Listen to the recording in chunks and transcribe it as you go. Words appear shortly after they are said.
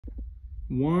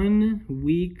1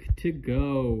 week to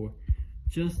go.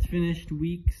 Just finished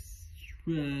week,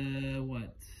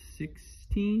 what,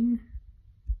 16?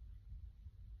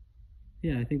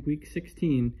 Yeah, I think week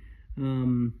 16.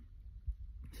 So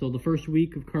the first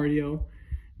week of cardio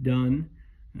done.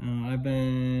 I've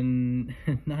been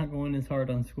not going as hard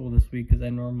on school this week as I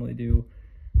normally do.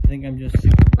 I think I'm just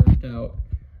super burnt out.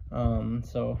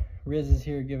 So Riz is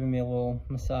here giving me a little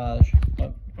massage.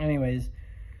 But anyways,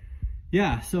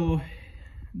 yeah, so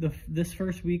this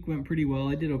first week went pretty well.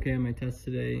 I did okay on my test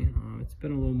today. It's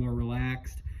been a little more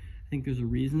relaxed. I think there's a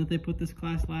reason that they put this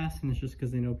class last, and it's just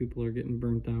because they know people are getting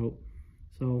burnt out.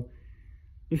 So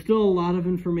there's still a lot of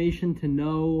information to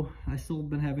know. I still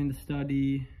been having to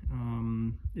study.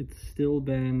 It's still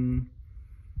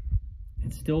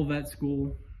vet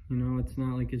school. You know, it's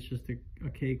not like it's just a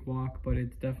cakewalk, but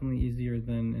it's definitely easier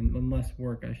than, and less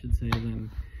work, I should say, than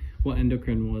what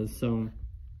endocrine was. So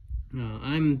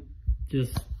I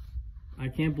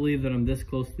can't believe that I'm this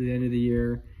close to the end of the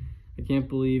year. I can't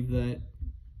believe that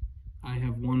I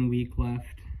have 1 week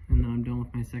left and then I'm done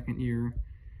with my second year.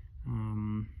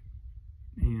 And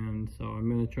so I'm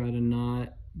gonna try to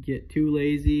not get too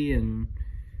lazy and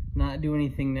not do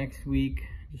anything next week.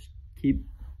 Just keep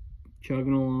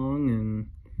chugging along and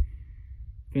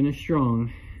finish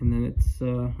strong. And then it's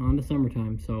on to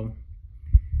summertime. So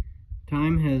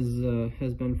time has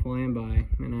been flying by,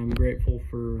 and I'm grateful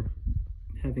for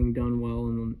having done well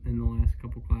in the last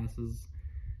couple classes,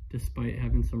 despite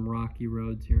having some rocky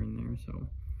roads here and there. So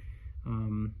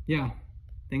yeah,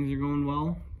 things are going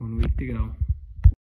well. 1 week to go.